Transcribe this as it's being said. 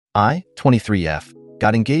I, 23F,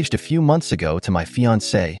 got engaged a few months ago to my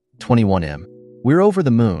fiancée, 21M. We're over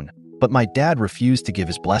the moon, but my dad refused to give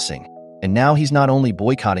his blessing, and now he's not only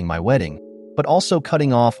boycotting my wedding, but also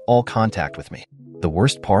cutting off all contact with me. The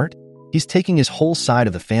worst part? He's taking his whole side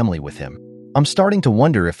of the family with him. I'm starting to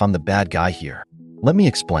wonder if I'm the bad guy here. Let me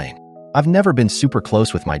explain. I've never been super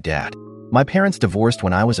close with my dad. My parents divorced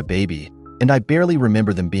when I was a baby, and I barely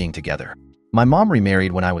remember them being together. My mom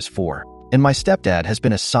remarried when I was 4, and my stepdad has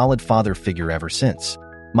been a solid father figure ever since.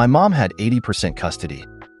 My mom had 80% custody,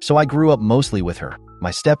 so I grew up mostly with her,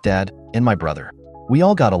 my stepdad, and my brother. We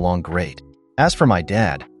all got along great. As for my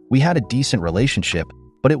dad, we had a decent relationship,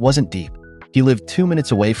 but it wasn't deep. He lived 2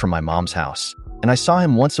 minutes away from my mom's house, and I saw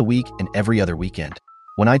him once a week and every other weekend.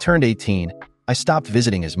 When I turned 18, I stopped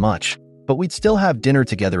visiting as much, but we'd still have dinner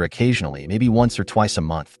together occasionally, maybe once or twice a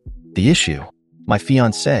month. The issue? My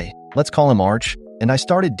fiancé, let's call him Arch, and I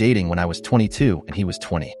started dating when I was 22 and he was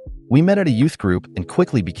 20. We met at a youth group and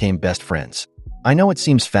quickly became best friends. I know it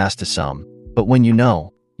seems fast to some, but when you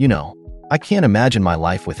know, you know. I can't imagine my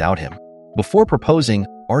life without him. Before proposing,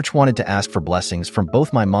 Arch wanted to ask for blessings from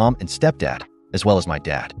both my mom and stepdad, as well as my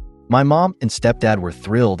dad. My mom and stepdad were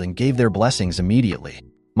thrilled and gave their blessings immediately.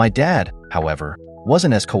 My dad, however,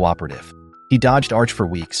 wasn't as cooperative. He dodged Arch for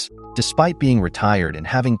weeks, despite being retired and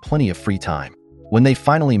having plenty of free time. When they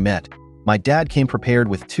finally met, my dad came prepared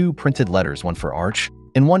with 2 printed letters, one for Arch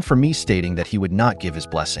and one for me, stating that he would not give his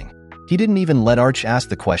blessing. He didn't even let Arch ask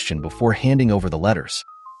the question before handing over the letters.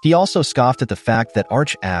 He also scoffed at the fact that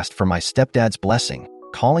Arch asked for my stepdad's blessing,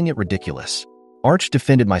 calling it ridiculous. Arch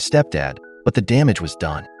defended my stepdad, but the damage was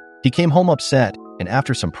done. He came home upset, and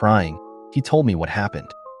after some prying, he told me what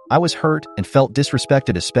happened. I was hurt and felt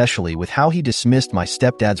disrespected, especially with how he dismissed my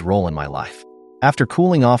stepdad's role in my life. After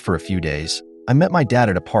cooling off for a few days, I met my dad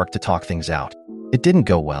at a park to talk things out. It didn't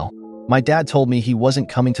go well. My dad told me he wasn't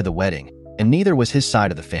coming to the wedding, and neither was his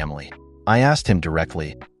side of the family. I asked him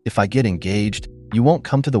directly, if I get engaged, you won't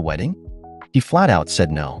come to the wedding? He flat out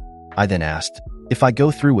said no. I then asked, if I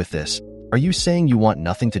go through with this, are you saying you want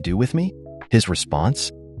nothing to do with me? His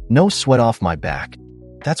response? No sweat off my back.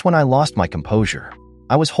 That's when I lost my composure.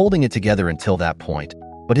 I was holding it together until that point,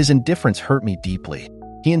 but his indifference hurt me deeply.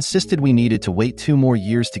 He insisted we needed to wait 2 more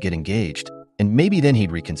years to get engaged, and maybe then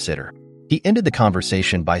he'd reconsider. He ended the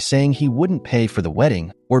conversation by saying he wouldn't pay for the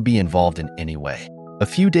wedding or be involved in any way. A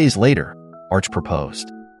few days later, Arch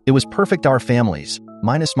proposed. It was perfect. Our families,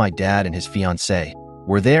 minus my dad and his fiancée,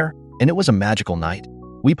 were there, and it was a magical night.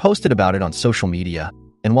 We posted about it on social media,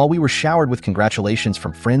 and while we were showered with congratulations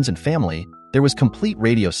from friends and family, there was complete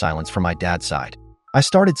radio silence from my dad's side. I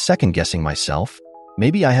started second-guessing myself.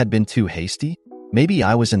 Maybe I had been too hasty. Maybe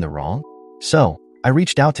I was in the wrong. So, I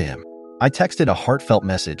reached out to him. I texted a heartfelt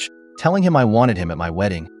message, telling him I wanted him at my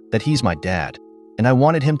wedding, that he's my dad, and I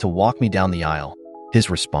wanted him to walk me down the aisle. His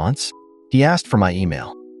response? He asked for my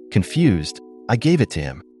email. Confused, I gave it to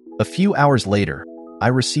him. A few hours later, I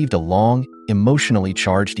received a long, emotionally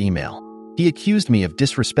charged email. He accused me of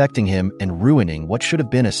disrespecting him and ruining what should have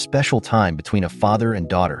been a special time between a father and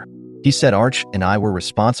daughter. He said Arch and I were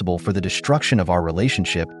responsible for the destruction of our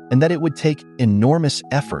relationship and that it would take enormous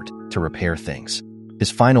effort to repair things. His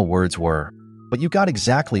final words were, "But you got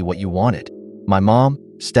exactly what you wanted. My mom,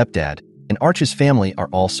 stepdad, and Arch's family are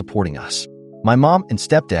all supporting us. My mom and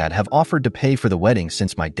stepdad have offered to pay for the wedding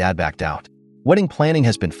since my dad backed out. Wedding planning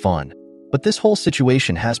has been fun, but this whole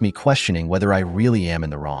situation has me questioning whether I really am in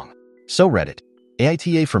the wrong." So Reddit,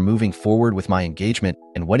 AITA for moving forward with my engagement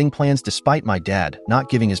and wedding plans despite my dad not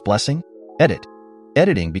giving his blessing? Edit.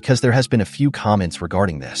 Editing because there has been a few comments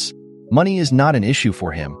regarding this. Money is not an issue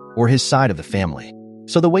for him or his side of the family.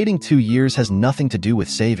 So the waiting 2 years has nothing to do with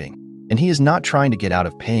saving, and he is not trying to get out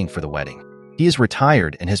of paying for the wedding. He is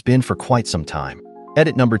retired and has been for quite some time.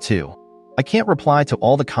 Edit number 2. I can't reply to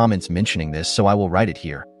all the comments mentioning this, so I will write it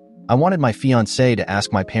here. I wanted my fiancé to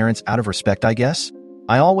ask my parents out of respect, I guess.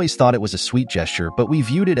 I always thought it was a sweet gesture, but we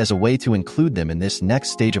viewed it as a way to include them in this next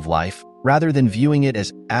stage of life, rather than viewing it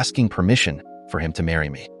as asking permission for him to marry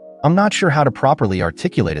me. I'm not sure how to properly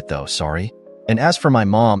articulate it though, sorry. And as for my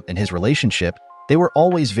mom and his relationship, they were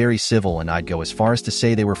always very civil, and I'd go as far as to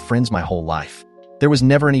say they were friends my whole life. There was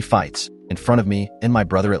never any fights, in front of me and my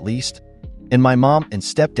brother at least. And my mom and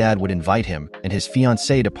stepdad would invite him and his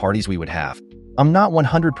fiancée to parties we would have. I'm not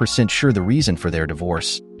 100% sure the reason for their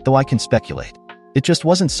divorce, though I can speculate. It just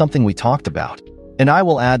wasn't something we talked about. And I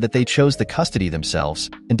will add that they chose the custody themselves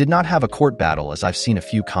and did not have a court battle, as I've seen a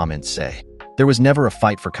few comments say. There was never a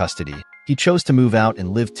fight for custody. He chose to move out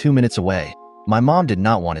and live 2 minutes away. My mom did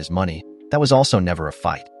not want his money. That was also never a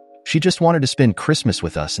fight. She just wanted to spend Christmas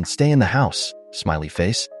with us and stay in the house. Smiley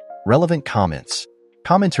face. Relevant comments.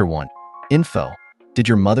 Commenter 1. Info. Did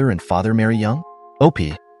your mother and father marry young? OP.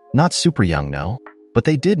 Not super young, no. But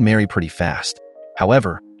they did marry pretty fast.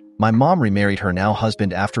 However, my mom remarried her now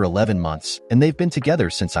husband after 11 months, and they've been together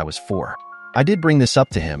since I was 4. I did bring this up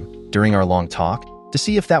to him during our long talk to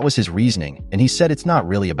see if that was his reasoning, and he said it's not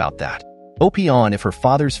really about that. OP on if her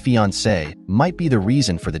father's fiancé might be the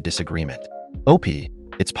reason for the disagreement. OP.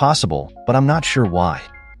 It's possible, but I'm not sure why.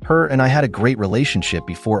 Her and I had a great relationship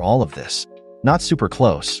before all of this. Not super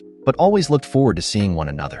close, but always looked forward to seeing one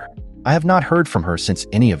another. I have not heard from her since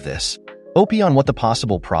any of this. OP on what the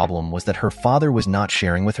possible problem was that her father was not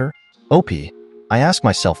sharing with her? OP. I ask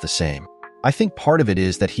myself the same. I think part of it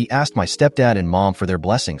is that he asked my stepdad and mom for their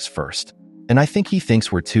blessings first. And I think he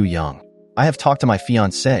thinks we're too young. I have talked to my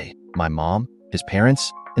fiancé, my mom, his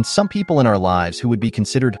parents, and some people in our lives who would be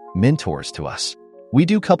considered mentors to us. We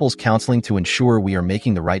do couples counseling to ensure we are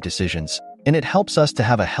making the right decisions, and it helps us to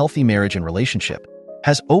have a healthy marriage and relationship.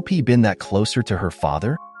 Has OP been that closer to her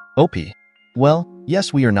father? OP. Well,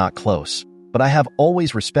 yes, we are not close, but I have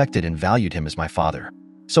always respected and valued him as my father.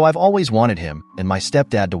 So I've always wanted him and my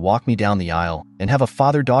stepdad to walk me down the aisle and have a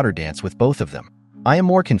father-daughter dance with both of them. I am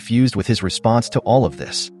more confused with his response to all of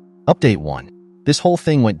this. Update 1. This whole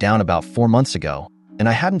thing went down about 4 months ago, and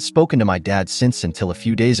I hadn't spoken to my dad since until a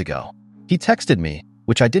few days ago. He texted me,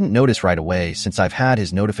 which I didn't notice right away since I've had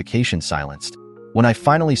his notification silenced. When I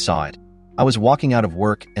finally saw it, I was walking out of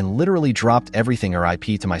work and literally dropped everything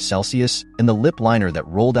RIP to my Celsius and the lip liner that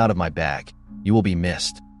rolled out of my bag. You will be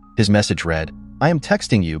missed. His message read, I am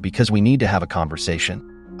texting you because we need to have a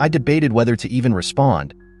conversation. I debated whether to even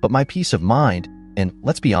respond, but my peace of mind, and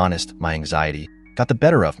let's be honest, my anxiety, got the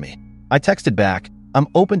better of me. I texted back, I'm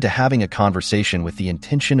open to having a conversation with the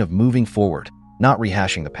intention of moving forward, not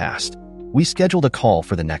rehashing the past. We scheduled a call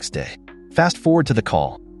for the next day. Fast forward to the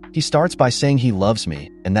call. He starts by saying he loves me,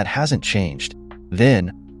 and that hasn't changed.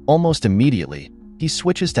 Then, almost immediately, he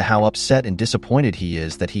switches to how upset and disappointed he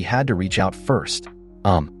is that he had to reach out first.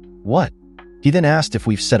 What? He then asked if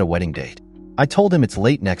we've set a wedding date. I told him it's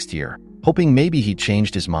late next year, hoping maybe he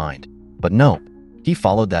changed his mind. But nope. He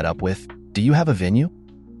followed that up with, do you have a venue?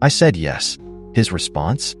 I said yes. His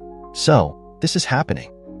response? So, this is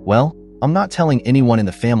happening. Well, I'm not telling anyone in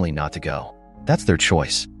the family not to go. That's their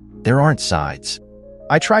choice. There aren't sides.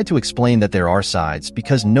 I tried to explain that there are sides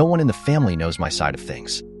because no one in the family knows my side of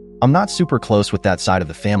things. I'm not super close with that side of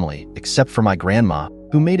the family, except for my grandma,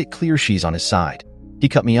 who made it clear she's on his side. He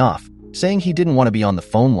cut me off, saying he didn't want to be on the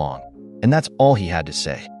phone long, and that's all he had to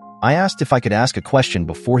say. I asked if I could ask a question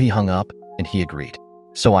before he hung up, and he agreed.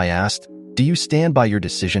 So I asked, do you stand by your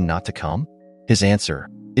decision not to come? His answer,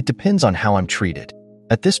 it depends on how I'm treated.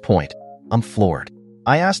 At this point, I'm floored.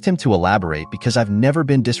 I asked him to elaborate because I've never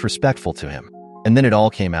been disrespectful to him. And then it all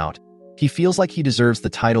came out. He feels like he deserves the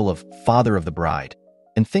title of father of the bride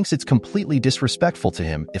and thinks it's completely disrespectful to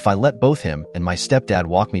him if I let both him and my stepdad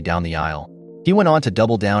walk me down the aisle. He went on to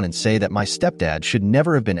double down and say that my stepdad should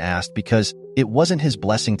never have been asked because it wasn't his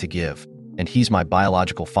blessing to give, and he's my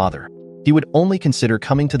biological father. He would only consider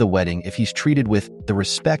coming to the wedding if he's treated with the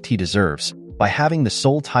respect he deserves by having the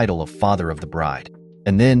sole title of father of the bride.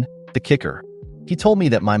 And then, the kicker. He told me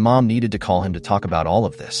that my mom needed to call him to talk about all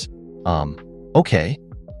of this. Okay.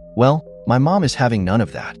 Well, my mom is having none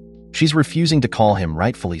of that. She's refusing to call him,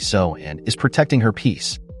 rightfully so, and is protecting her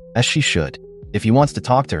peace, as she should. If he wants to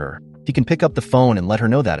talk to her, he can pick up the phone and let her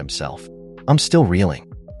know that himself. I'm still reeling.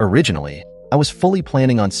 Originally, I was fully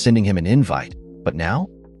planning on sending him an invite, but now,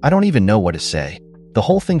 I don't even know what to say. The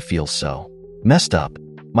whole thing feels so messed up.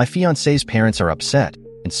 My fiancé's parents are upset,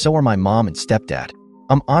 and so are my mom and stepdad.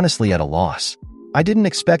 I'm honestly at a loss. I didn't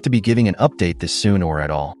expect to be giving an update this soon or at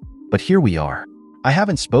all, but here we are. I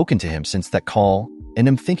haven't spoken to him since that call, and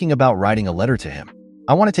am thinking about writing a letter to him.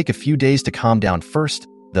 I want to take a few days to calm down first,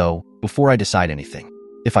 though, before I decide anything.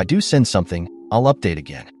 If I do send something, I'll update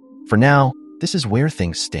again. For now, this is where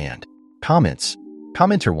things stand. Comments.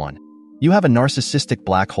 Commenter 1. You have a narcissistic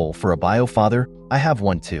black hole for a bio father. I have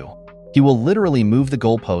one too. He will literally move the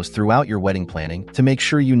goalpost throughout your wedding planning to make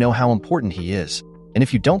sure you know how important he is. And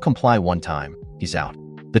if you don't comply one time, he's out.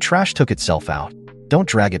 The trash took itself out. Don't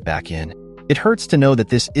drag it back in. It hurts to know that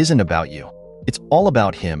this isn't about you. It's all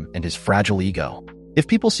about him and his fragile ego. If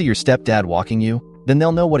people see your stepdad walking you, then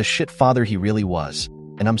they'll know what a shit father he really was.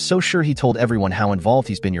 And I'm so sure he told everyone how involved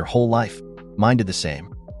he's been your whole life. Mine did the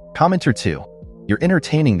same. Commenter 2. You're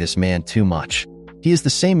entertaining this man too much. He is the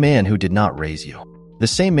same man who did not raise you. The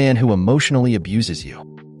same man who emotionally abuses you.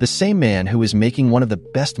 The same man who is making one of the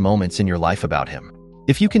best moments in your life about him.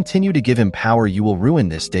 If you continue to give him power, you will ruin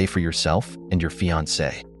this day for yourself and your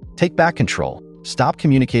fiancé. Take back control. Stop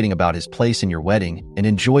communicating about his place in your wedding and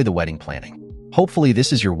enjoy the wedding planning. Hopefully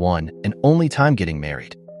this is your one and only time getting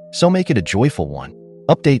married. So make it a joyful one.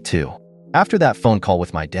 Update 2. After that phone call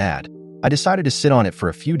with my dad, I decided to sit on it for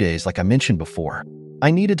a few days like I mentioned before. I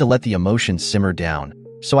needed to let the emotions simmer down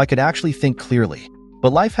so I could actually think clearly.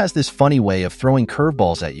 But life has this funny way of throwing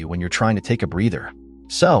curveballs at you when you're trying to take a breather.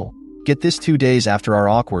 So, get this, 2 days after our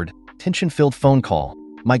awkward, tension-filled phone call,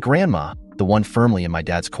 my grandma, the one firmly in my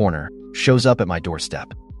dad's corner, shows up at my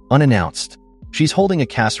doorstep. Unannounced. She's holding a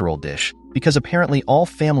casserole dish, because apparently all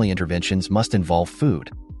family interventions must involve food.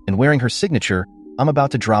 And wearing her signature, I'm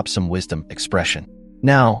about to drop some wisdom expression.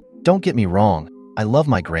 Now, don't get me wrong, I love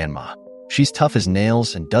my grandma. She's tough as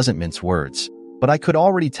nails and doesn't mince words. But I could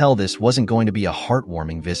already tell this wasn't going to be a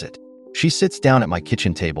heartwarming visit. She sits down at my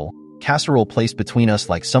kitchen table, casserole placed between us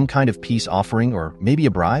like some kind of peace offering or maybe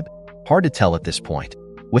a bribe? Hard to tell at this point.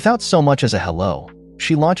 Without so much as a hello,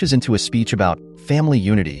 she launches into a speech about family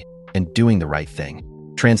unity and doing the right thing.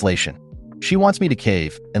 Translation. She wants me to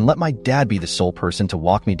cave and let my dad be the sole person to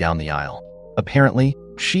walk me down the aisle. Apparently,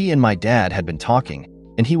 she and my dad had been talking,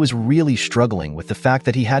 and he was really struggling with the fact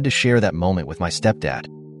that he had to share that moment with my stepdad.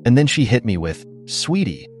 And then she hit me with,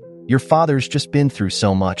 "Sweetie, your father's just been through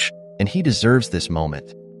so much, and he deserves this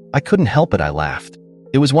moment." I couldn't help it, I laughed.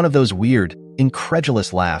 It was one of those weird,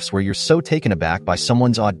 incredulous laughs where you're so taken aback by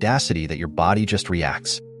someone's audacity that your body just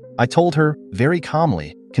reacts. I told her, very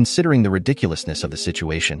calmly, considering the ridiculousness of the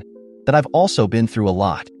situation, that I've also been through a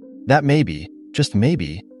lot. That maybe, just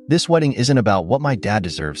maybe, this wedding isn't about what my dad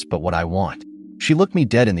deserves but what I want. She looked me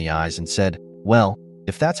dead in the eyes and said, "Well,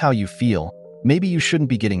 if that's how you feel, maybe you shouldn't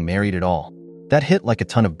be getting married at all." That hit like a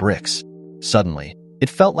ton of bricks. Suddenly, it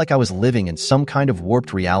felt like I was living in some kind of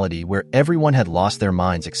warped reality where everyone had lost their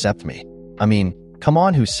minds except me. I mean, come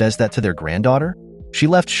on, who says that to their granddaughter? She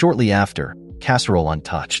left shortly after, casserole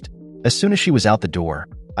untouched. As soon as she was out the door,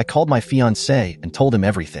 I called my fiancé and told him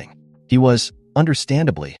everything. He was,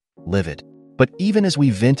 understandably, livid. But even as we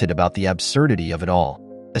vented about the absurdity of it all,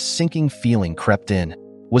 a sinking feeling crept in.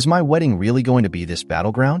 Was my wedding really going to be this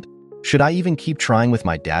battleground? Should I even keep trying with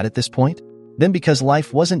my dad at this point? Then, because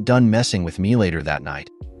life wasn't done messing with me later that night,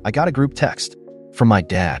 I got a group text from my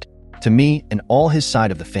dad to me and all his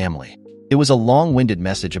side of the family. It was a long-winded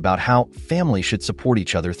message about how family should support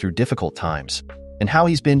each other through difficult times and how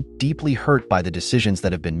he's been deeply hurt by the decisions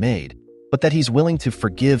that have been made, but that he's willing to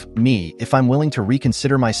forgive me if I'm willing to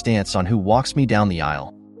reconsider my stance on who walks me down the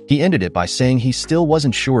aisle. He ended it by saying he still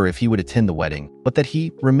wasn't sure if he would attend the wedding, but that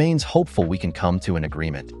he remains hopeful we can come to an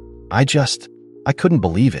agreement. I couldn't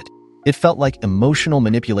believe it. It felt like emotional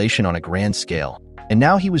manipulation on a grand scale, and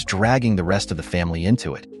now he was dragging the rest of the family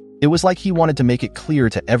into it. It was like he wanted to make it clear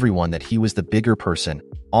to everyone that he was the bigger person,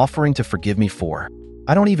 offering to forgive me for.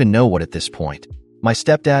 I don't even know what at this point. My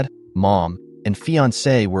stepdad, mom, and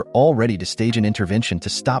fiancé were all ready to stage an intervention to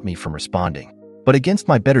stop me from responding. But against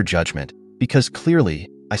my better judgment, because clearly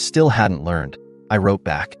I still hadn't learned, I wrote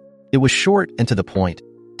back. It was short and to the point.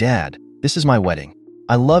 "Dad, this is my wedding.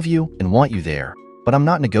 I love you and want you there, but I'm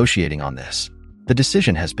not negotiating on this. The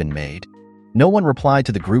decision has been made." No one replied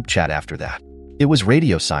to the group chat after that. It was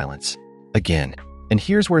radio silence. Again. And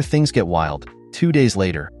here's where things get wild. 2 days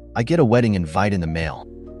later, I get a wedding invite in the mail.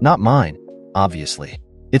 Not mine, obviously.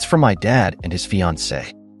 It's from my dad and his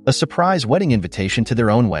fiancée. A surprise wedding invitation to their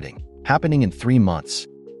own wedding, happening in 3 months.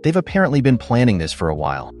 They've apparently been planning this for a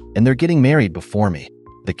while, and they're getting married before me.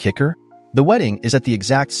 The kicker? The wedding is at the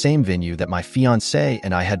exact same venue that my fiancé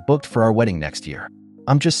and I had booked for our wedding next year.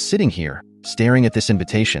 I'm just sitting here, staring at this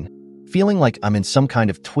invitation, feeling like I'm in some kind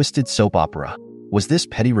of twisted soap opera. Was this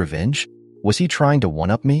petty revenge? Was he trying to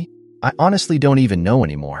one-up me? I honestly don't even know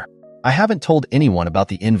anymore. I haven't told anyone about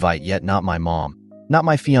the invite yet, not my mom, not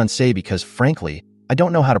my fiancé, because frankly, I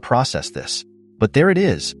don't know how to process this. But there it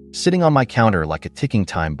is, sitting on my counter like a ticking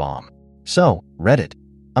time bomb. So, Reddit.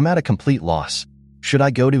 I'm at a complete loss. Should I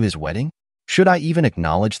go to his wedding? Should I even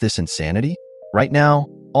acknowledge this insanity? Right now,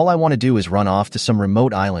 all I want to do is run off to some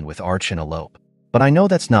remote island with Arch and elope. But I know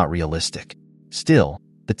that's not realistic. Still,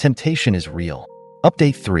 the temptation is real.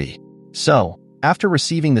 Update 3. So, after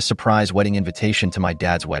receiving the surprise wedding invitation to my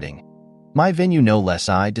dad's wedding, my venue no less,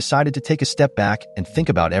 I decided to take a step back and think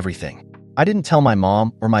about everything. I didn't tell my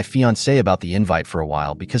mom or my fiancé about the invite for a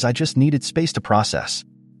while because I just needed space to process.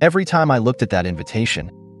 Every time I looked at that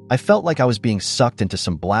invitation, I felt like I was being sucked into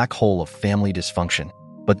some black hole of family dysfunction.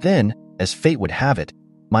 But then, as fate would have it,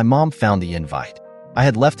 my mom found the invite. I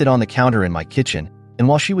had left it on the counter in my kitchen, and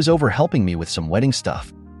while she was over helping me with some wedding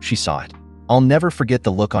stuff, she saw it. I'll never forget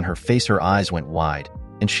the look on her face. Her eyes went wide,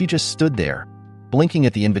 and she just stood there, blinking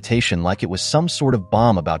at the invitation like it was some sort of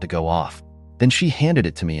bomb about to go off. Then she handed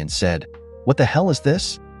it to me and said, "What the hell is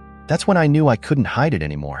this?" That's when I knew I couldn't hide it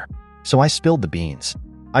anymore. So I spilled the beans.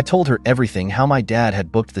 I told her everything, how my dad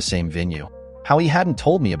had booked the same venue, how he hadn't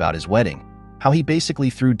told me about his wedding, how he basically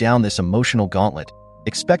threw down this emotional gauntlet,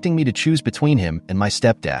 expecting me to choose between him and my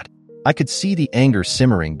stepdad. I could see the anger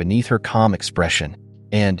simmering beneath her calm expression,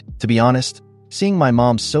 and, to be honest, seeing my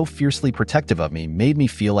mom so fiercely protective of me made me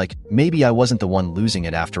feel like maybe I wasn't the one losing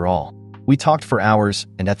it after all. We talked for hours,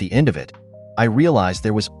 and at the end of it, I realized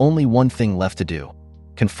there was only one thing left to do: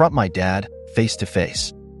 confront my dad face to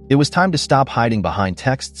face. It was time to stop hiding behind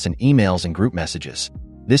texts and emails and group messages.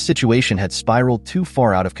 This situation had spiraled too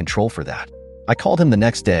far out of control for that. I called him the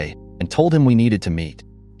next day and told him we needed to meet.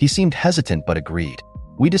 He seemed hesitant but agreed.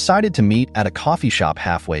 We decided to meet at a coffee shop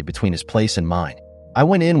halfway between his place and mine. I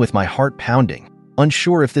went in with my heart pounding,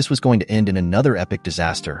 unsure if this was going to end in another epic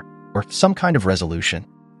disaster or some kind of resolution,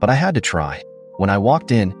 but I had to try. When I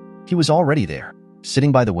walked in, he was already there,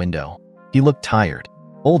 sitting by the window. He looked tired,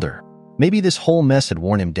 older. Maybe this whole mess had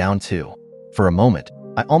worn him down too. For a moment,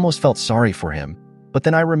 I almost felt sorry for him, but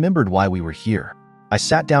then I remembered why we were here. I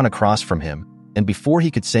sat down across from him, and before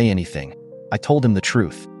he could say anything, I told him the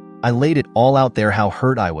truth. I laid it all out there: how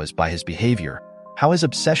hurt I was by his behavior, how his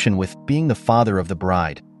obsession with being the father of the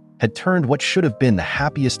bride had turned what should have been the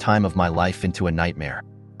happiest time of my life into a nightmare.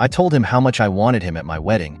 I told him how much I wanted him at my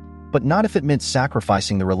wedding, but not if it meant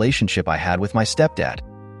sacrificing the relationship I had with my stepdad,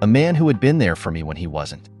 a man who had been there for me when he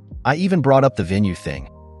wasn't. I even brought up the venue thing,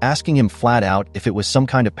 asking him flat out if it was some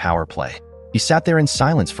kind of power play. He sat there in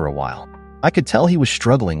silence for a while. I could tell he was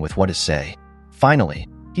struggling with what to say. Finally,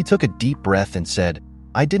 he took a deep breath and said,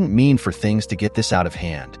 "I didn't mean for things to get this out of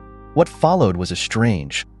hand." What followed was a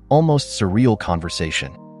strange, almost surreal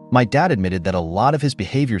conversation. My dad admitted that a lot of his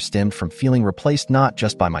behavior stemmed from feeling replaced not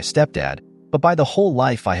just by my stepdad, but by the whole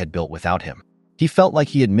life I had built without him. He felt like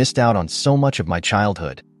he had missed out on so much of my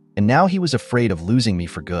childhood, and now he was afraid of losing me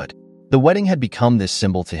for good. The wedding had become this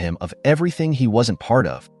symbol to him of everything he wasn't part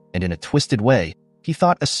of, and in a twisted way, he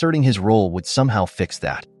thought asserting his role would somehow fix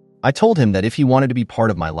that. I told him that if he wanted to be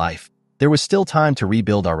part of my life, there was still time to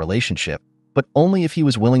rebuild our relationship, but only if he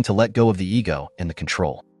was willing to let go of the ego and the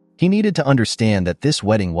control. He needed to understand that this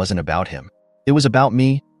wedding wasn't about him. It was about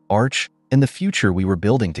me, Arch, and the future we were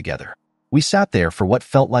building together. We sat there for what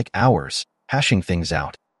felt like hours, hashing things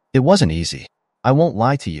out. It wasn't easy. I won't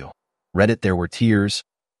lie to you. Reddit, there were tears,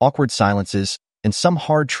 awkward silences, and some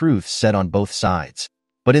hard truths said on both sides.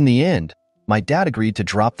 But in the end, my dad agreed to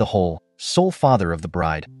drop the whole sole father of the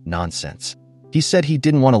bride nonsense. He said he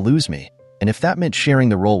didn't want to lose me, and if that meant sharing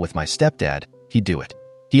the role with my stepdad, he'd do it.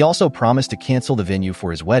 He also promised to cancel the venue for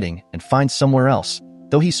his wedding and find somewhere else,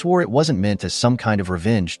 though he swore it wasn't meant as some kind of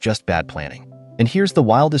revenge, just bad planning. And here's the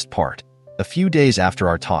wildest part. A few days after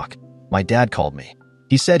our talk, my dad called me.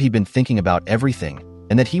 He said he'd been thinking about everything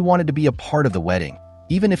and that he wanted to be a part of the wedding,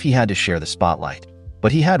 even if he had to share the spotlight.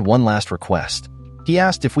 But he had one last request. He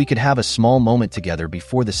asked if we could have a small moment together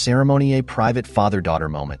before the ceremony, a private father-daughter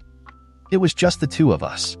moment. It was just the two of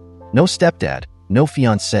us. No stepdad, no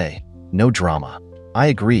fiancé, no drama. I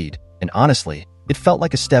agreed, and honestly, it felt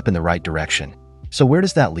like a step in the right direction. So where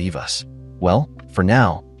does that leave us? Well, for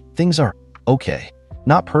now, things are okay.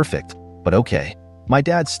 Not perfect, but okay. My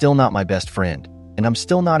dad's still not my best friend, and I'm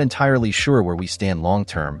still not entirely sure where we stand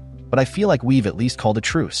long-term, but I feel like we've at least called a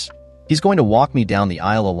truce. He's going to walk me down the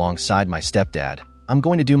aisle alongside my stepdad. I'm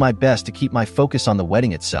going to do my best to keep my focus on the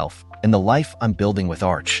wedding itself and the life I'm building with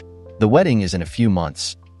Arch. The wedding is in a few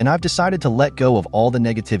months, and I've decided to let go of all the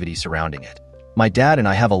negativity surrounding it. My dad and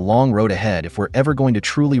I have a long road ahead if we're ever going to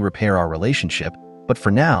truly repair our relationship, but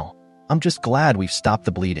for now, I'm just glad we've stopped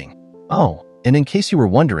the bleeding. Oh, and in case you were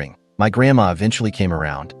wondering, my grandma eventually came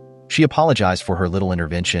around. She apologized for her little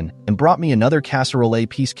intervention and brought me another casserole, a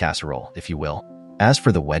peace casserole, if you will. As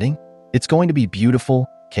for the wedding, it's going to be beautiful,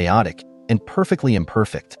 chaotic, and perfectly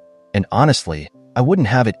imperfect. And honestly, I wouldn't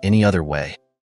have it any other way.